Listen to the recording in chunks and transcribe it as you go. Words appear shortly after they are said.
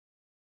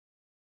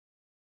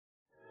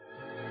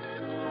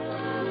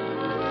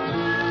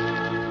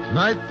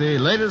Tonight, the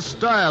latest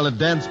style of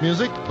dance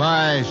music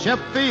by Shep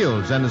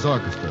Fields and his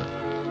orchestra.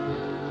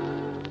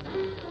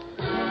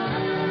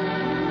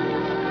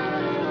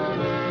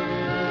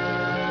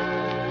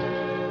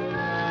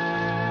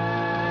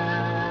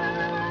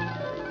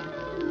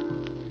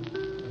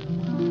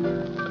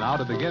 Now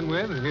to begin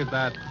with, here's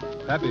that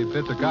Peppy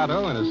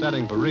Pizzicato in a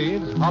setting for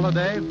reeds,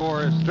 Holiday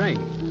for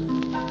Strings.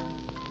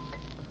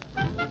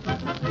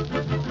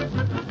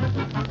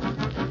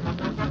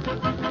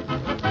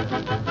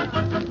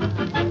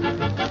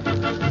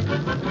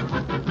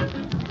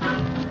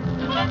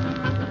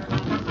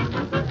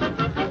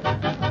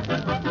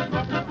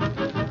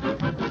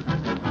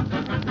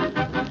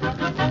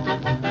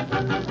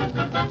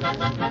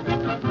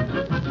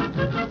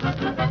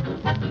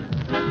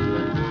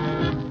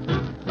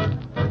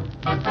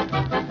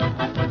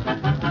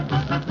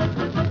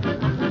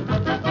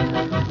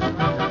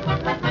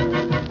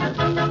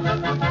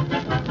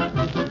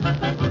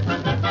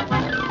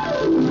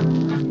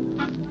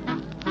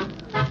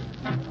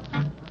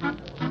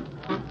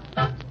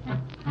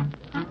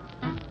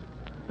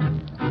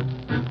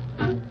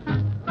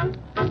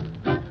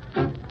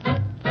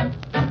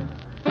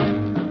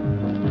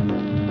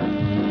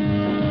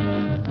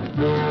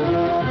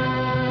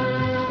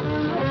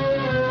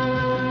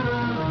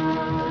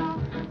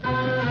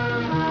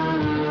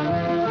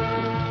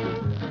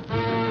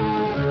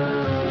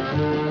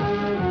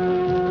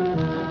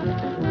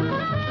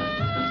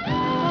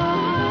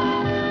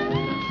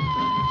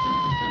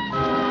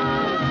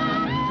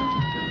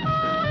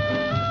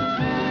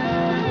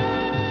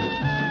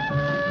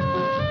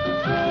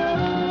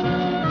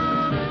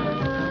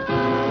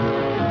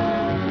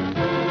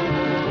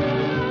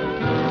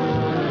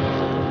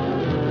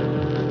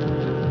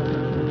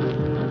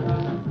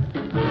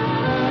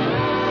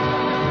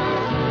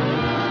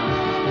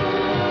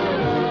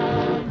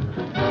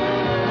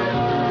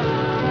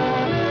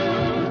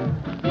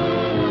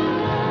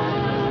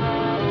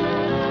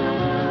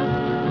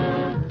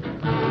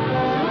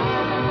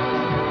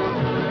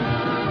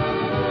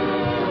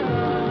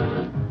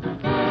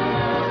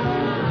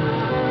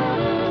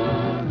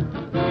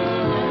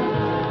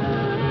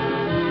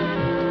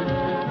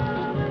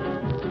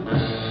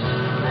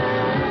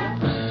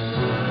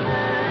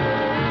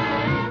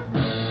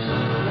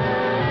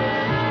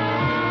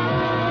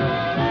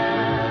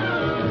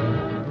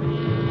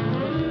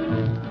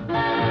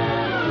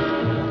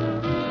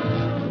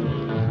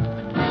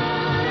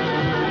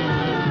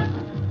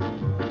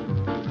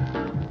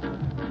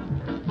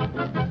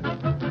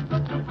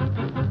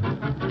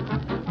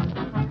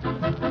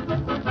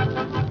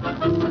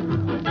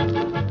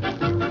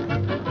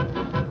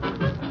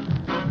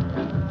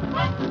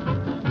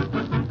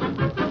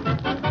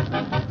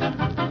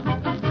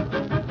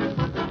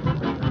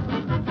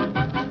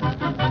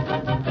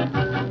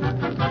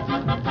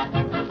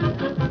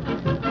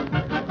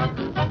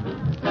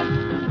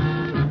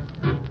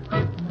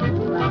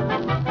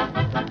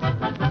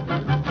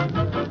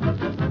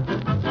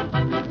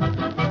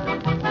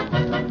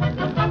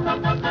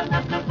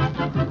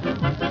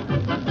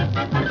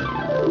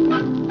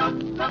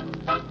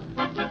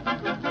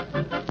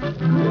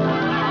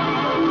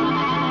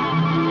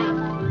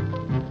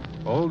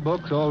 Old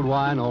books, old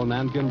wine, old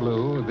Nankin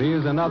Blue,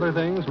 these and other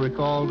things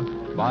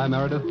recalled by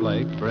Meredith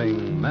Blake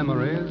bring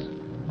memories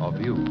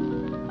of you.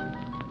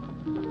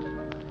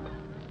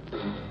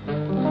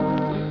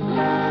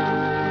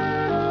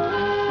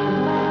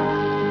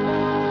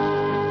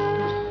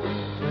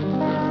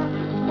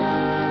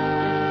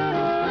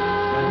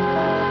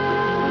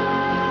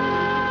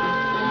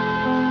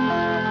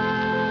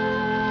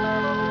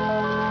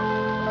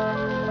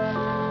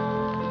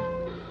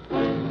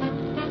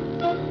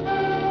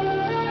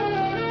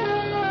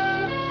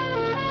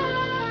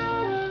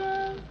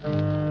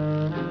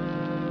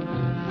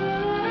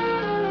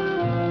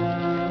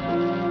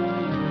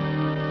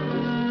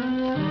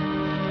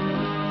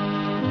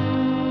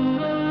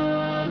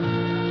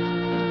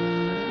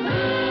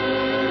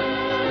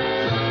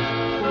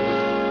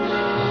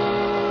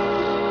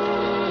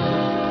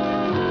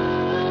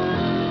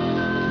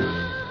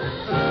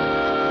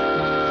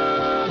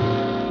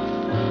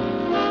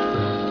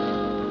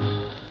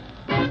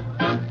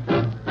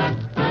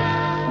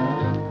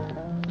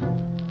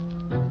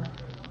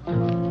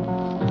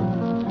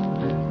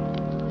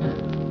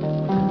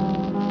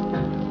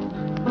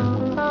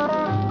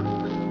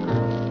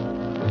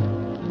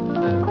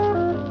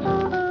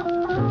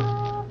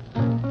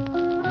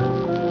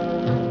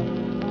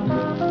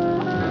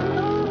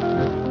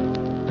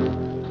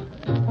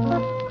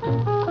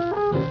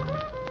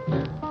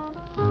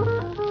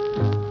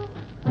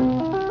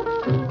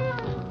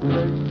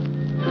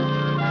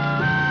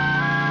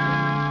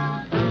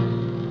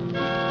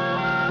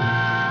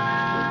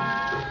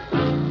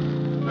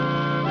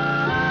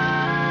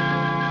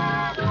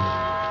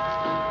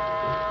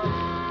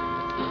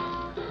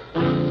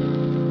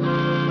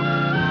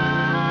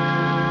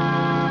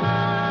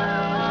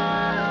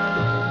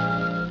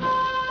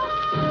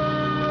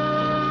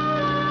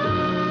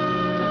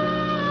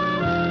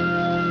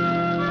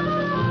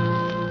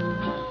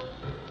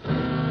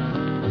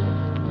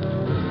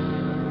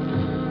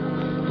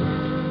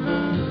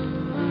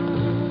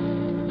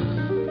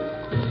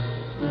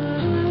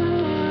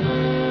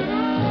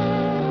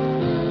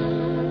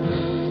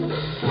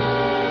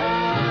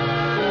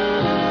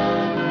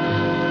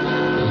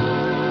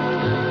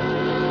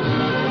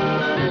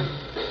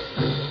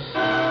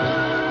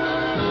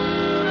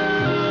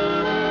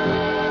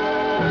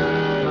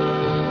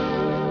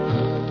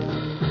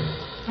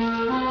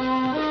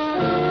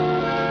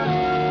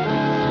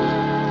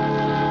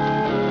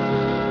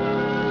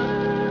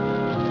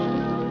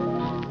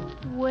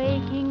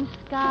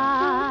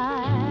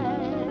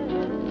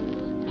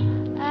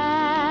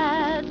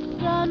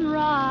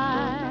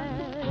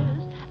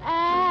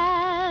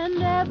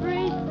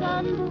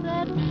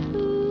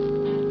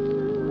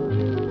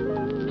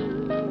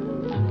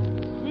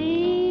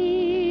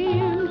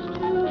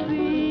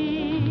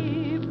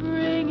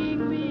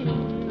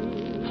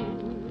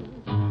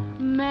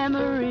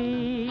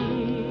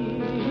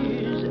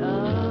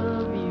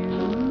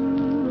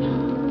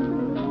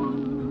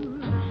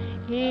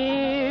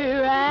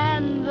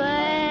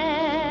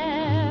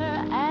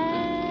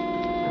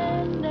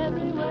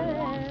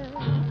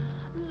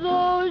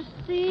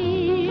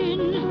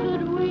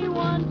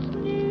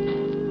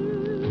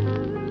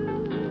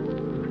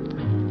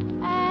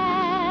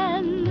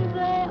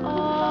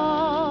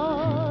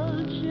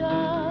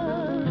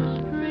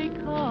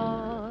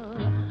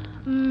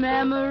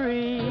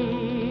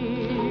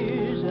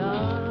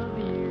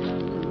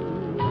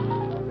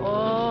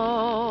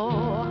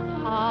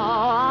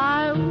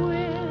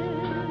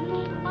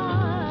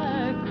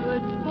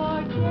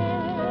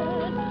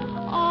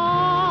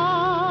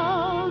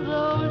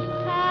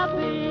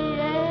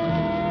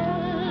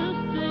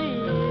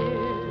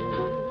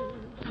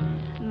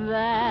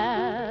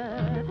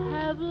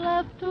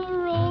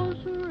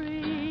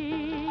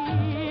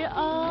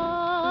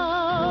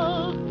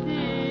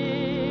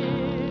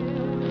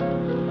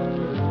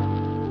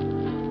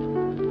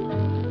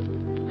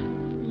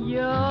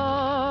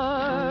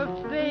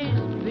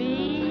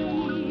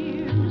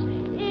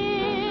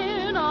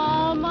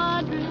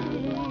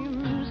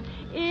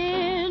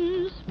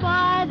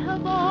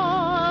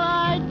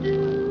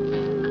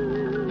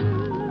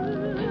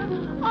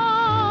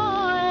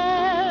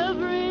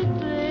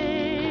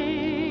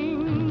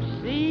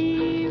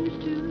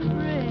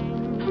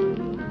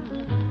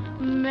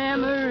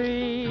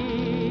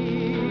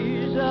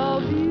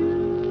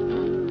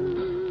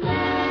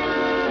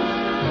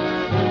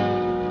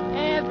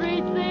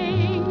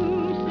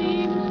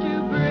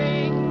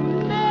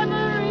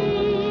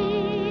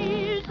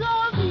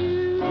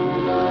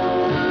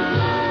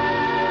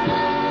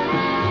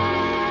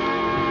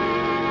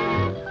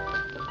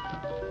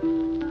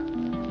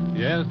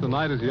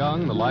 night is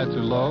young, the lights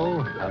are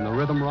low, and the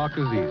rhythm rock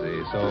is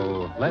easy.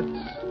 So let's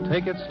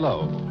take it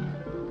slow.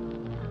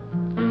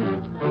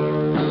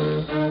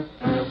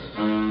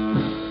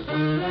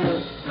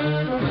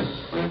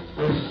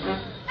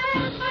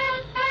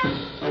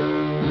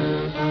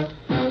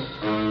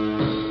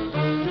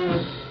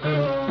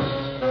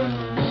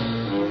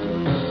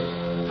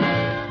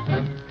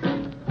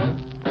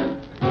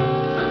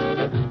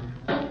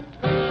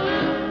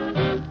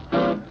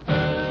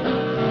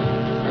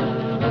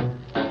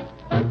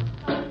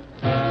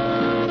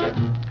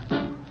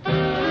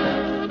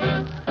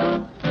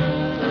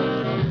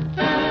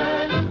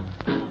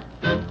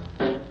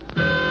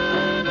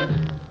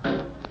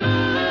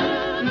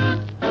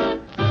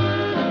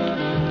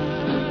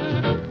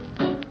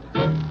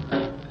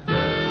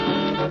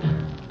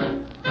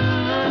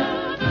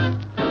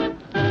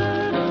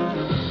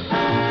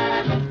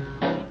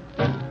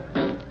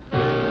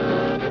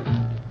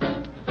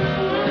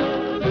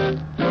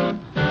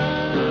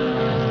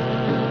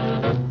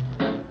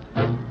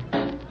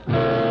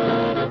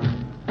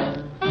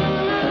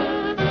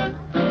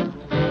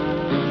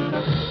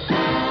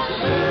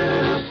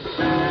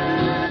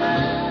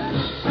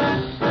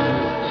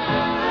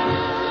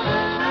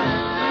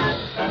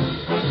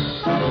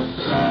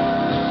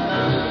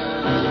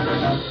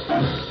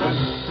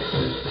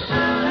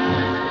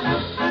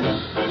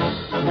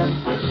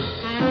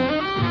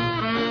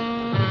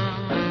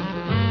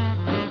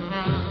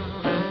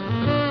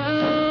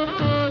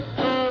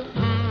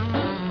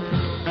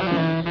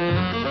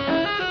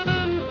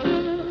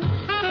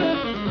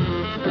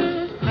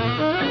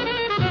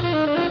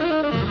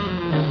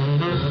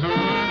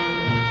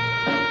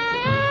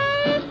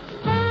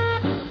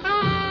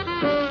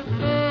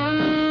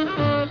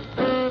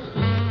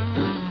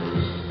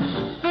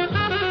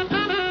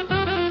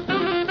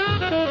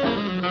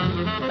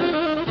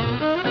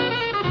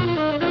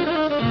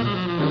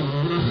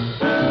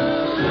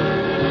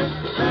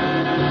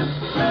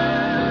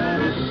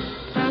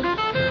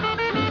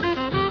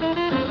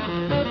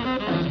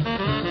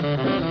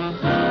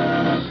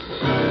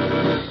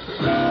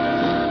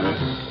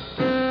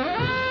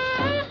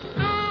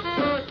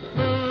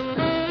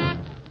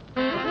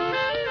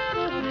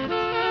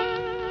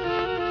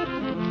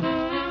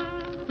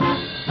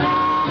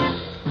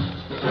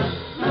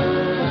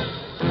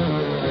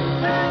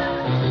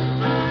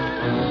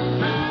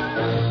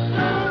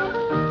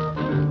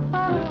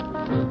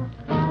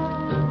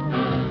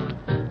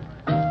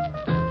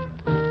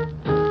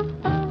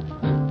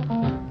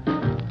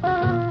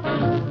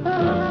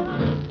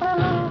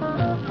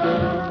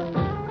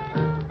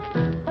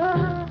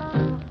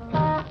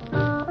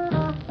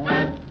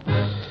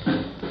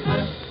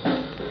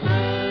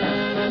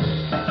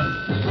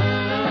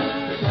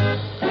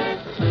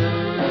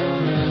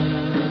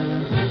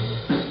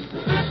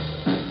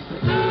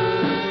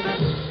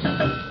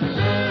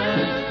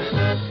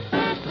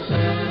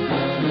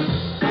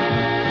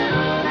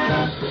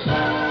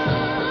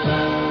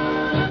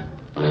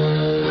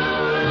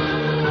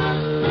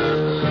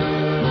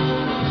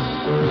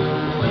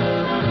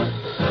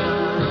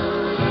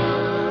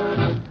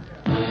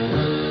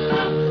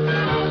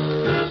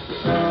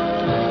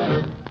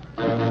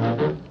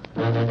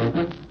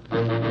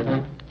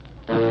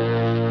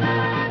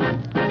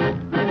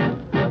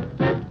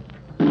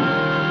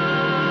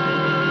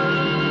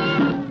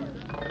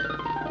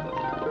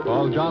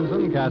 Paul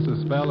Johnson casts a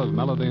spell of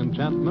melody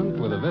enchantment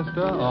with a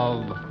vista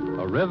of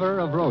A River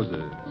of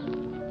Roses.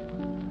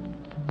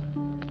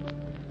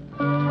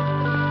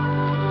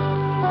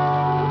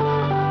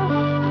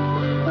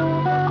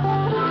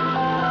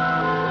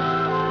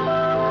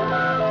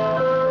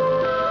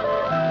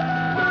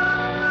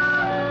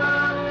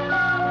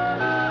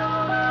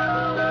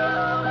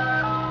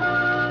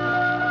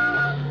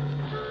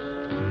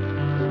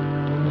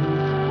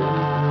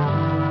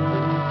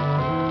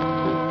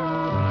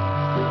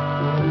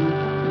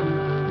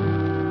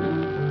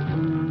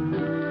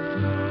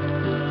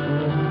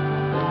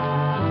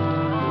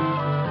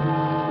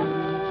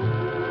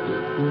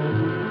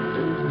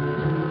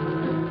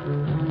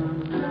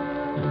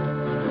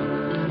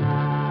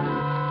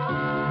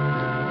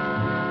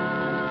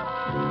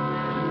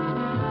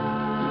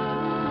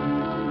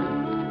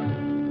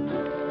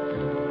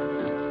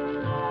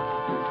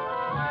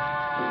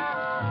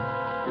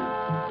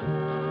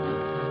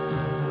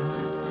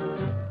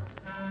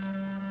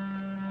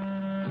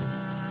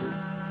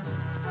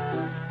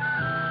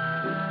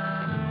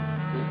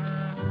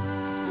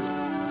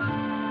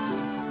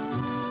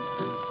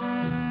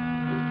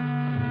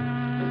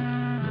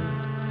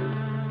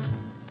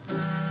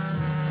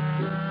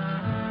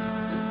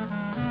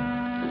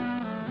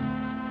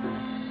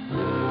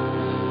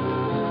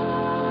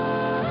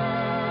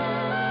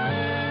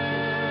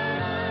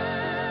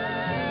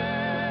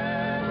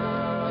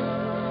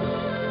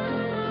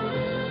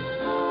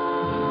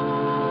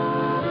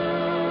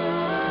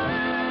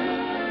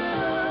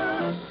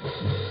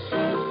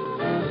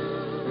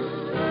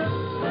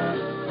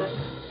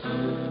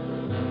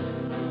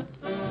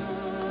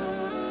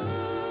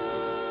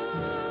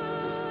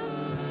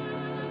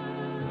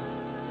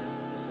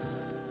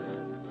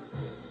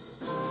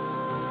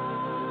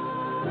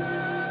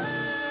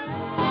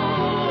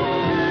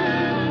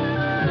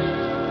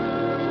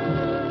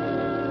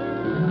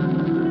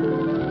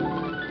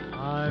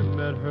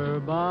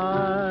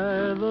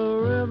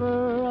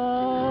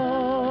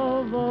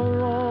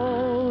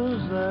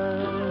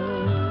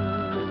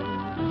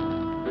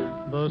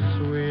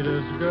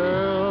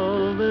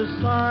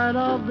 side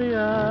of the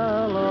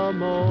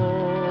Alamo.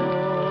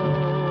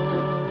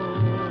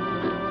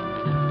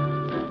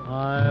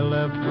 I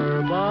left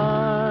her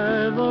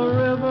by the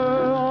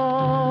river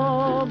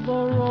of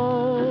the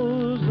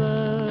roses.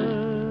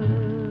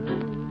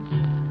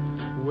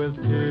 With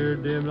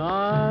tear-dimmed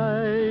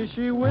eyes,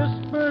 she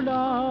whispered,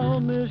 I'll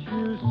miss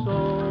you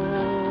so.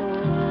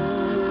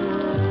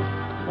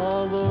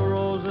 All the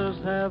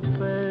roses have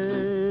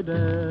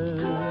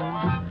faded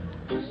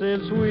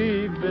since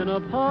we've been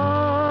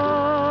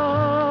apart,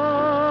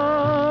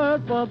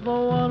 but the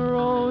one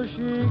rose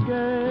she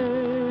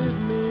gave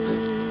me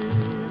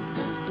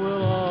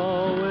will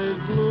always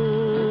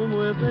bloom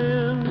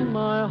within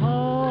my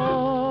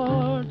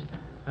heart.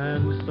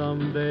 And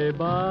someday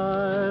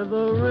by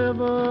the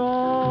river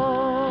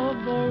of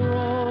the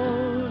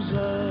roses,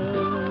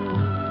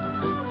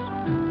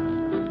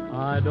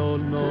 I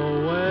don't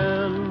know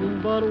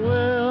when, but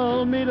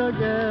we'll meet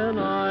again,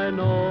 I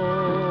know.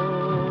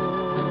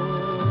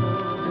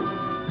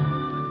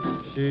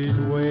 She's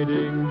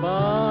waiting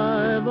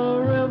by the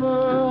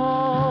river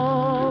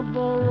of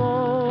the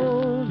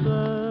roses,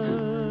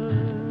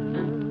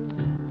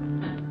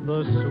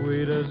 the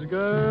sweetest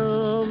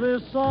girl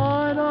this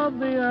side of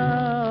the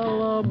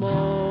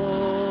Alamo.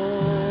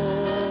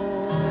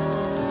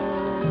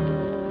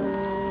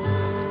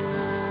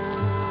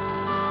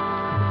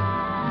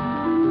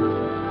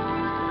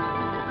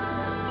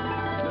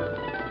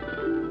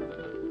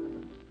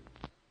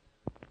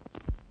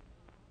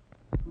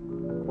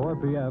 4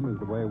 p.m. is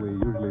the way we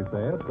usually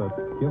say it, but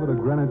give it a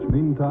Greenwich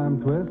Mean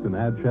Time twist and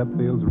add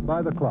Sheffield's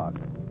by the clock.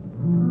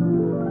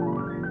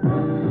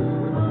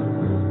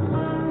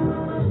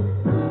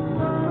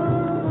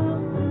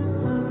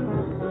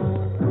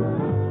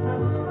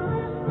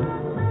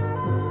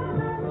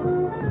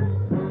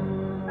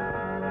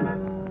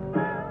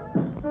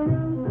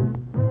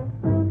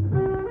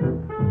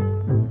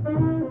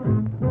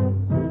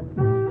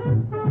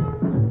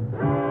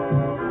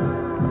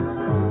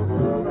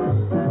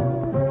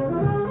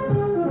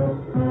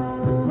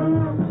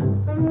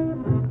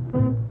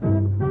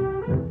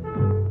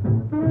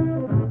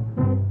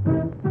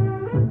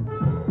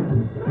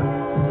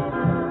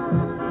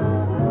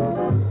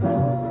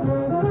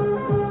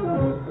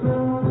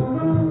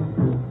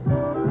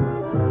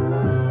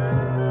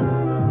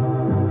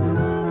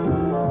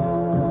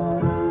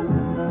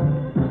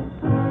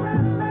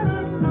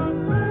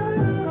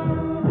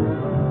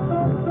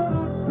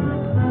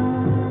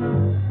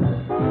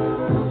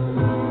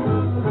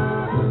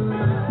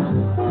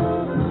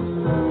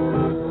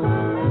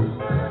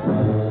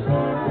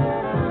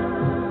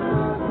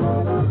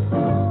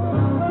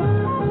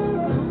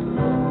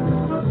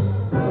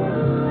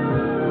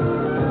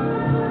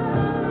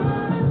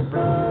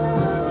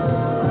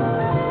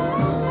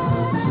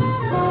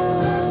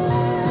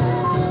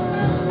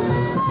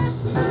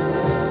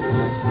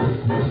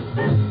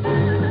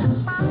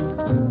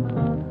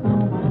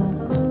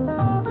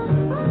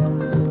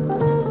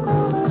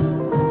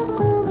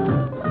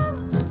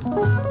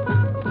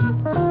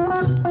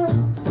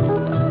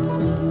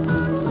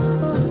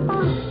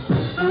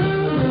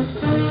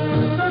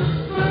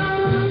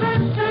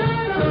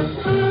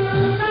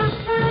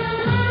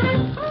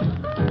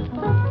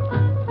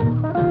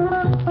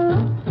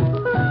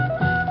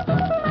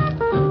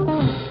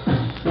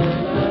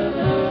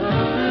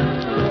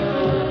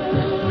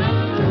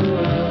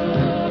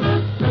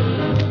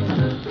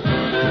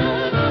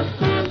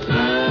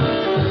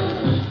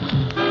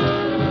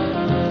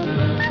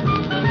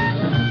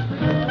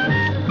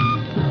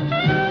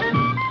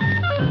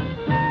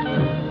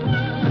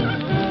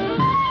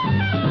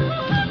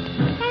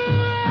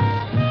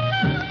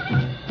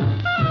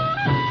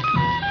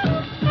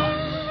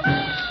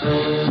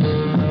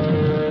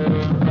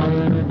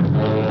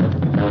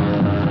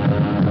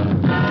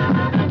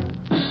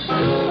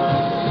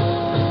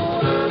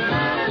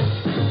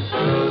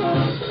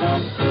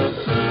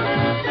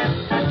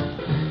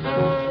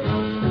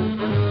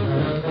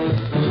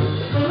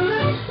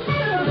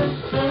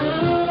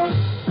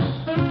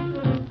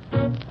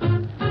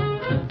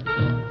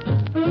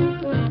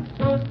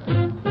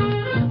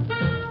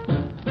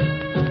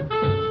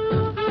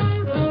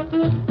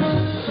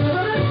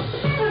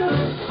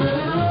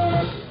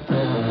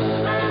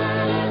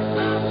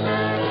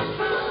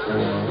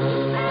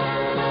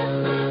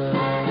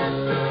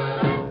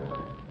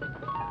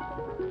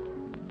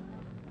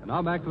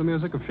 Now back to the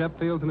music of Shep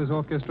Fields and his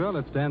orchestra.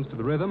 Let's dance to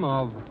the rhythm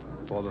of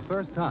For the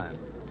First Time.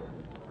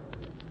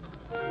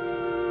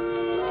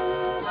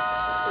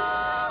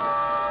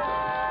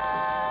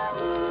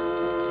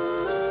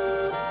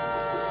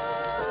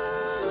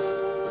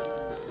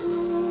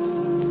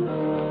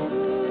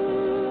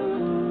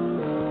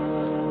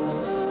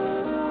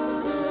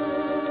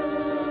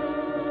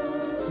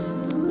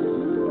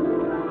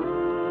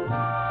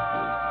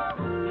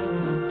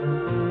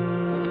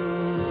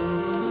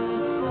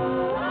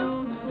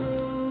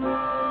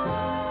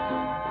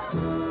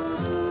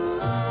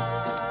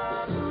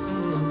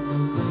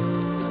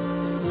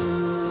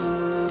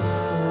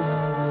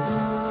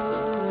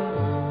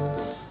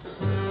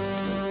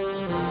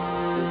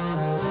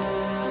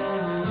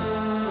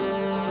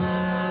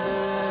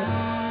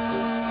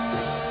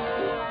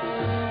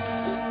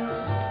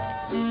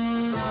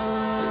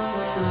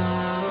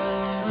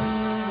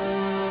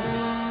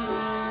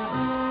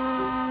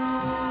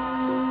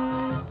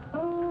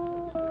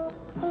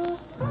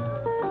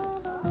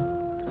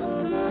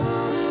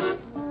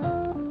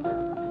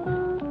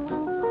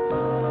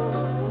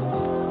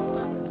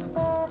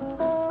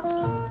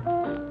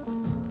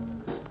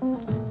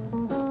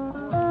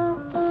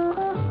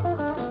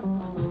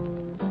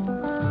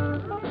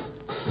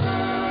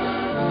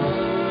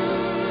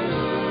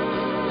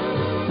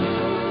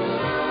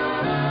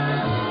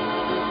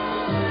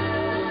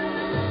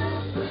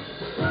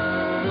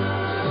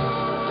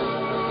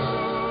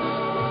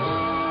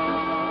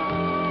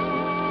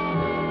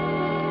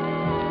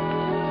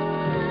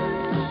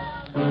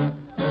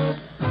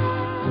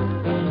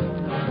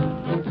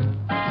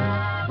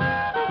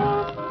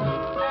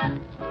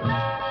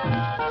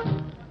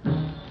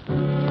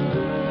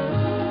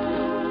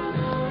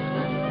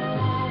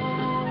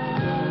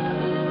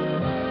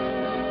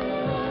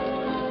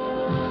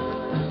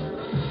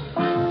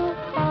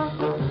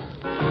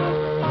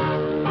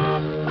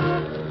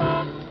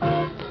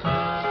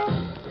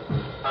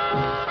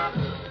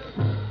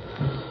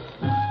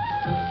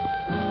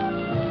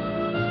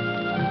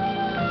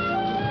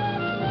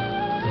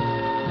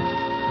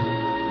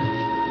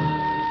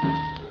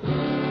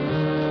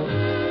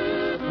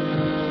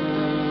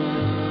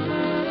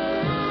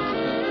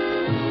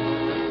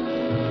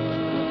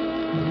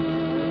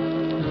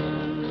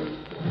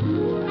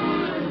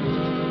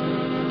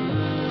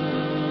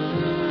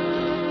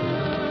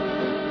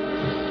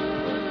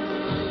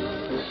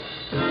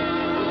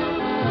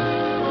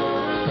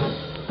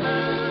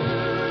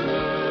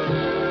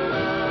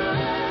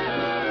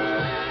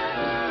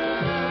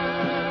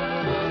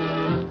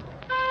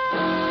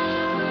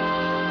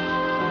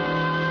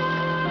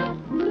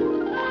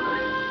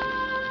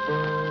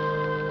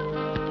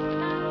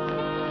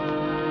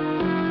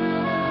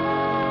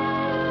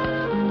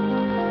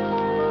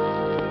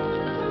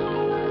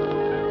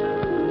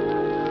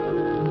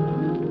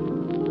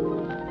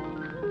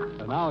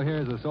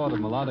 a sort of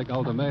melodic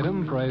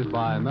ultimatum phrased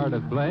by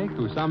Meredith Blake,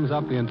 who sums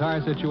up the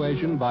entire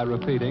situation by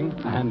repeating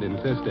and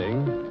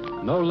insisting,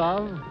 no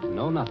love,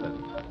 no nothing.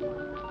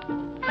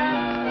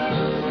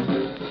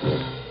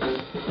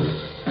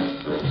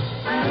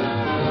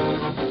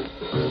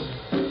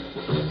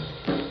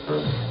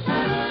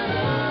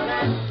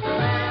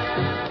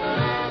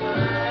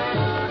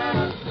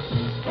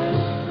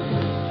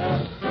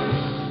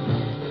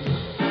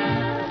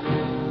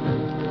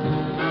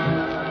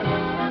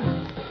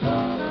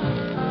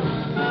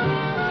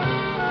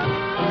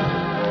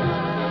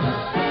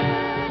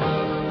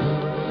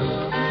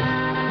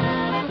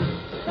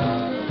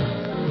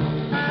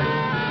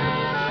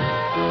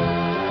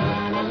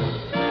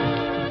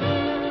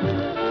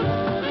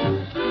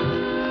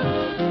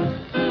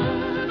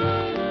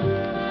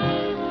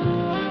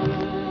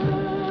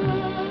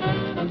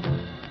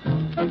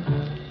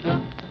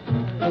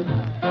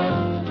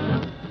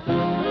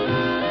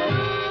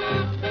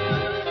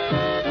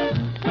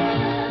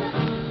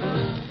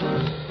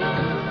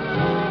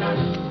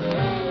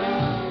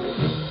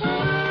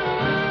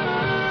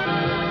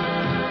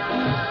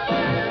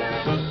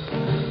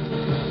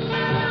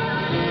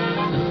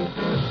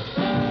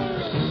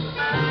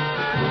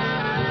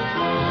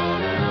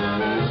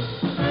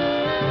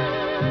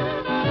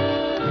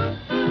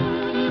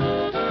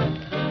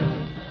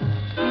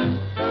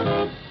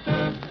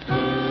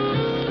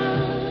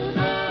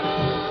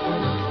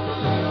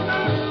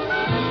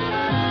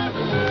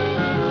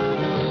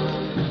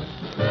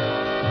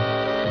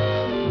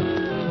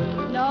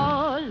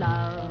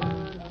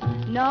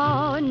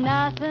 No,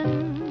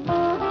 nothing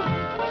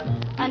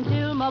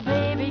until my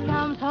baby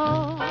comes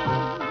home.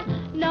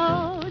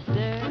 No,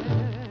 sir,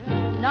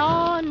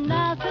 no,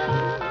 nothing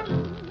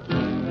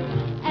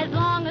as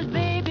long as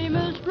baby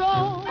must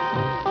roll.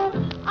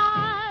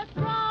 I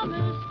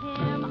promised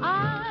him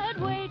I'd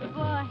wait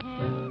for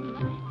him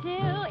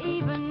till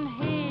even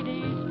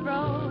Hades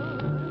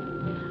froze.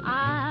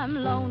 I'm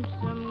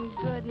lonesome,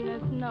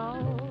 goodness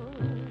knows,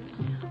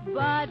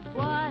 but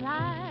what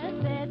I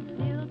said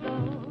still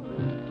goes.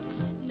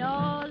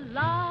 No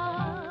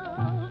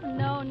love,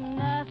 no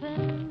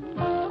nothing,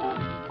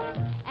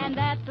 and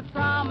that's a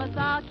promise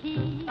I'll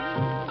keep.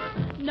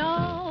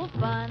 No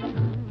fun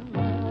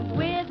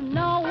with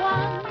no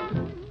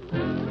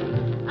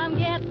one, I'm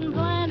getting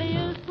plenty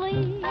of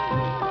sleep.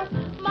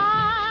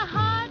 My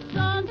heart's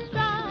on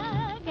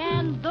strike,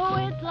 and though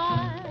it's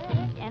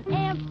like an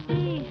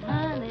empty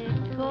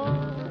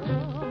honeycomb,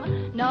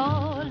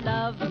 no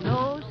love,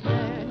 no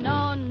sir,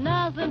 no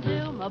nothing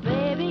till my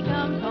baby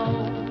comes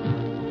home.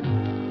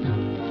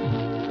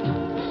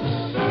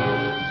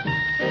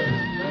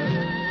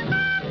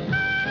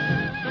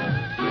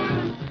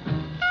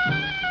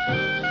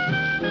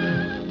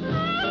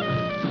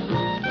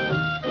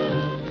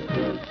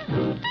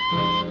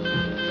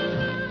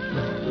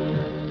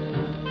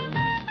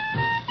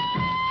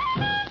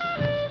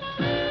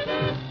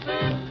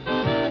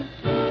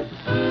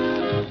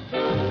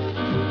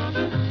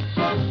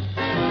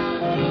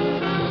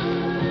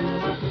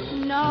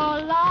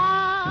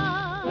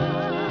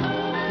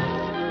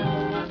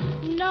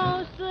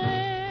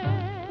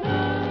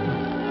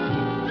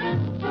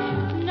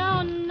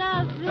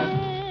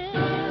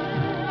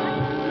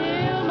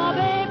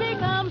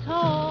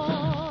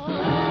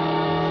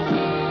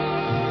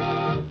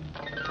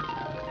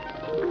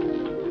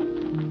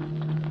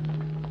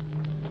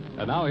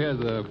 And now here's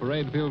a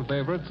parade field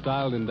favorite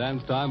styled in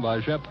dance time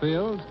by Shep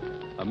Fields,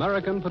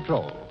 American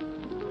Patrol.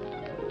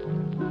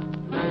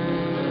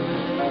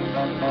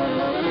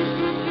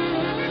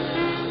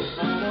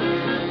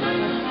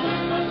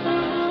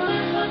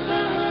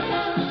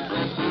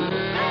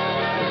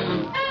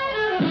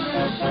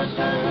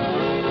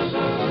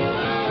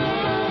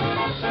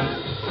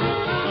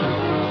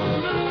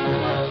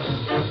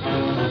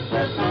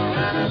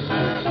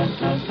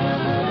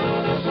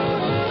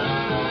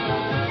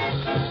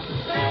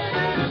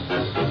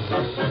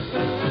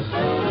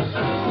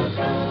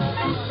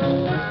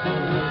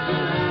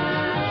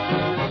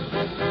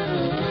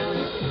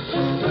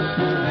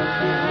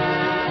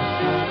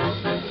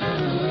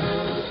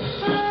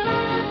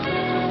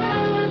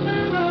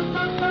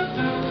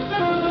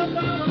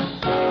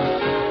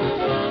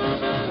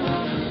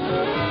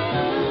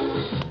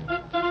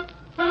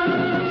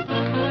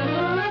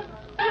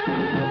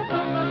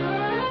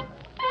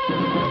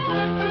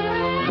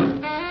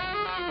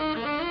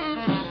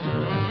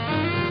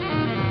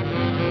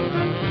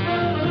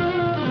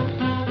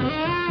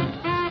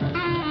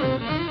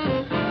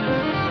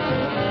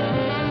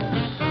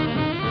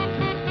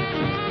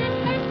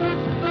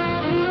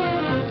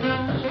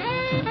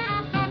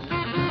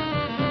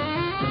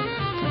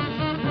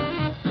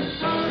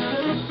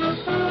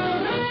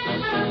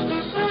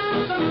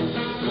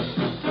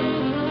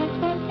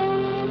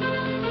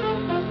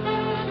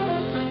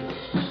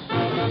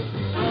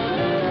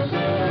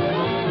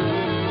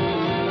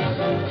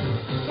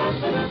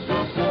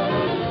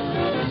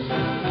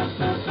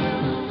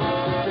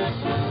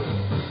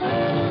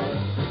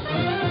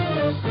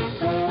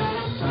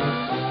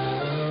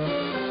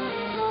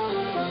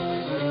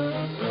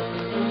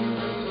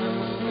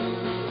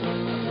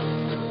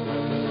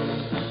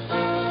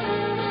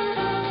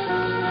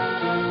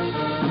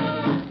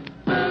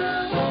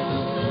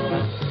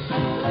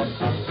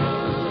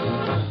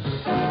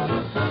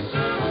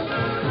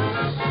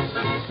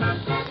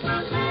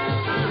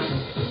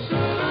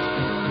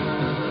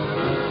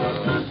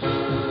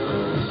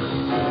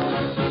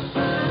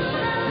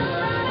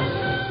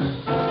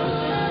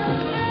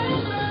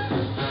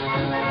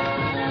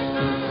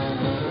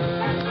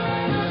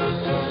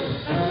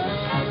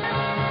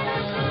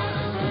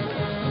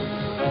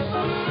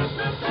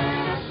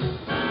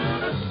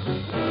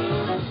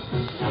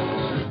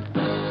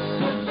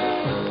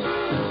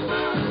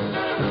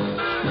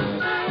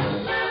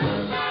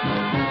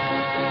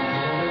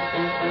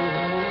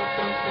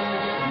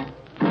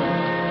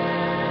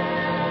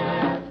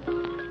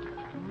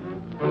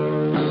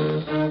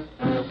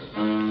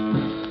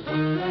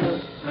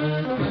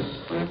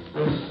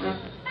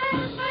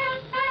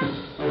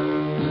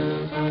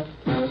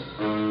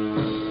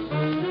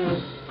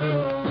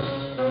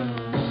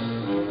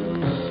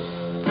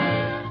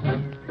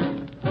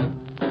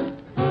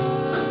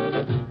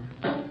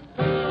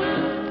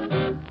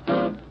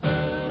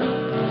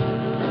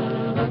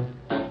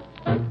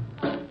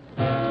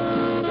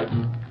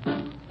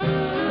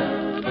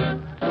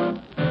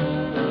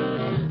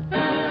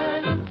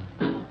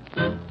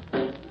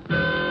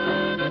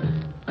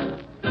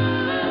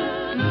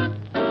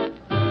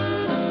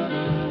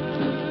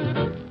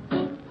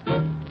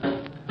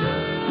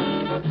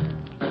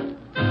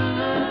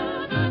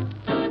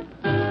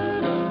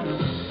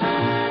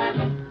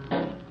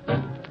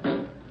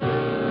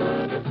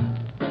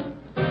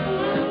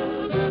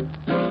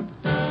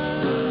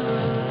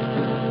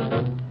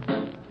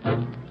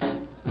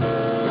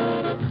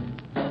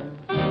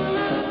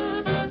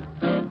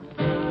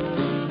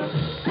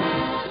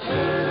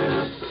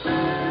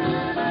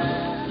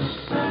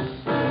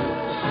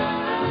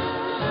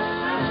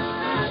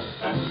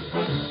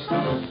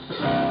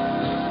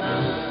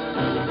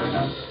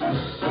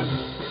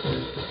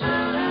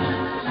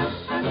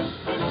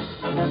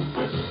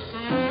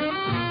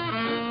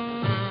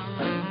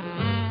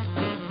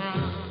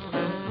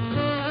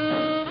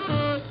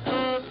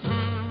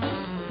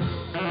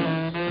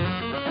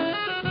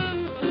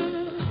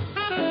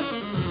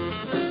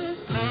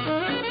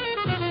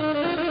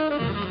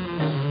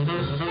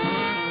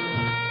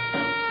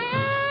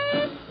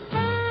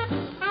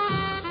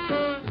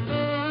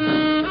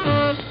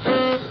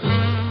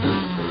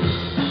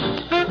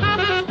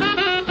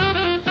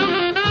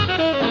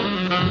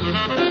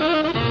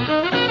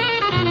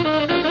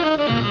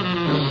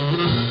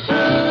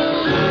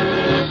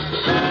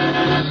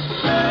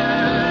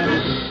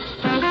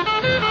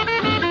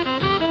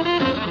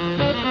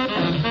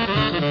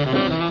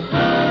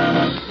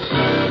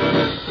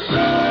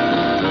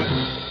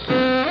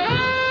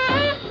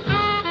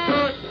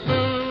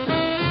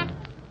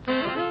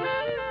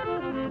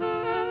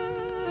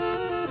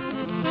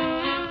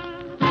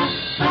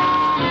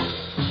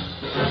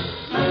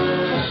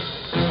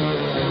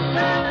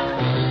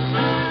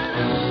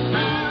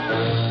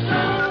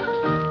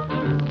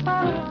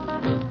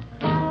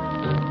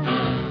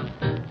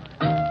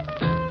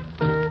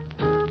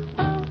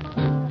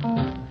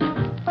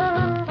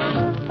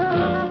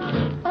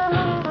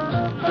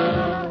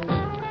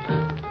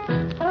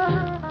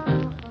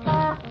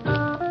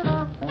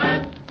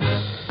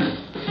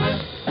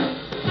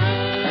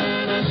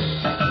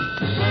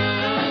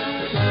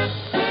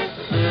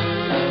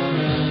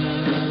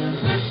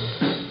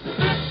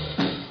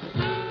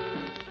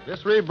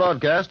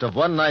 rebroadcast of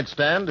One Night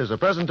Stand is a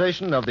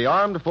presentation of the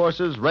Armed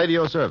Forces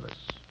Radio Service.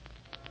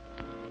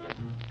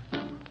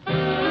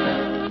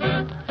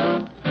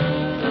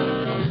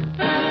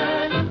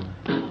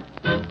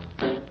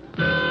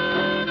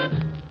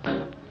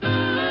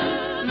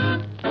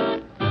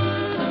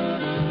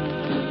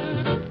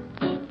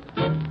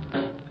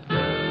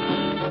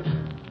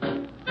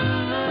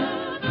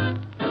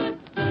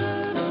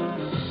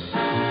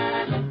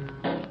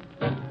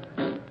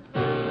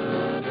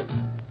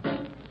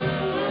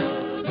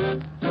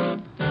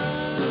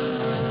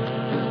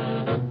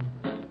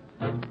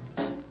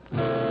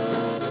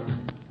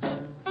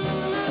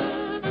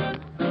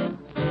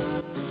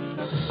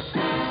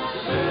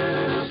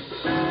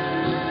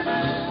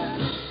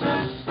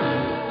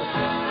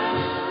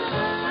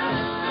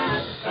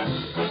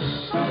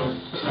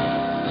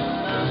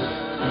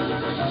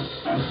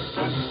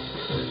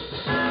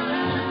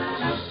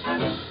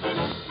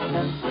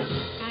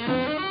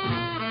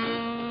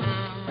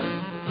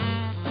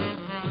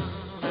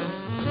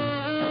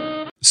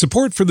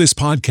 Support for this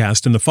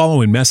podcast and the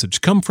following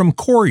message come from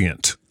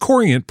Corient.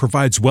 Corient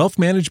provides wealth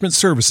management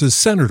services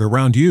centered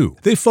around you.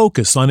 They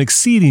focus on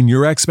exceeding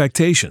your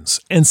expectations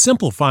and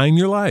simplifying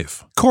your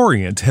life.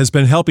 Corient has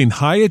been helping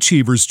high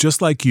achievers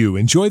just like you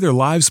enjoy their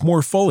lives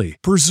more fully,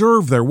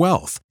 preserve their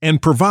wealth,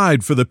 and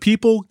provide for the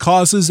people,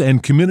 causes,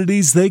 and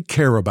communities they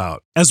care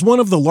about. As one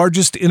of the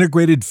largest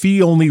integrated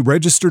fee-only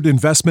registered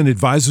investment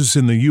advisors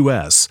in the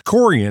U.S.,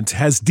 Corient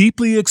has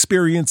deeply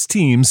experienced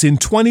teams in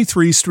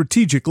 23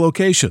 strategic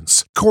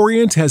locations.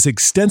 Corient has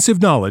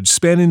extensive knowledge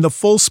spanning the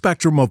full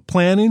spectrum of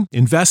planning,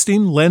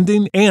 investing,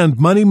 lending, and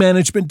money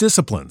management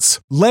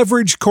disciplines.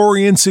 Leverage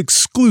Corient's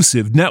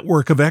exclusive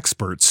network of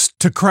experts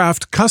to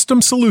craft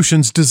custom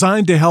solutions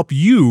designed to help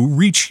you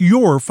reach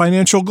your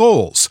financial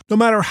goals, no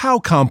matter how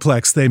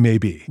complex they may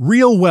be.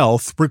 Real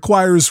wealth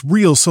requires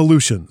real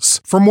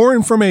solutions. For more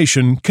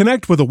information,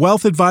 connect with a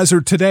wealth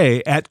advisor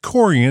today at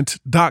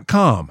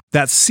Corient.com.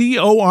 That's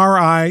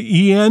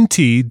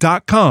Corient.com.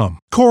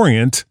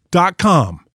 Corient.com.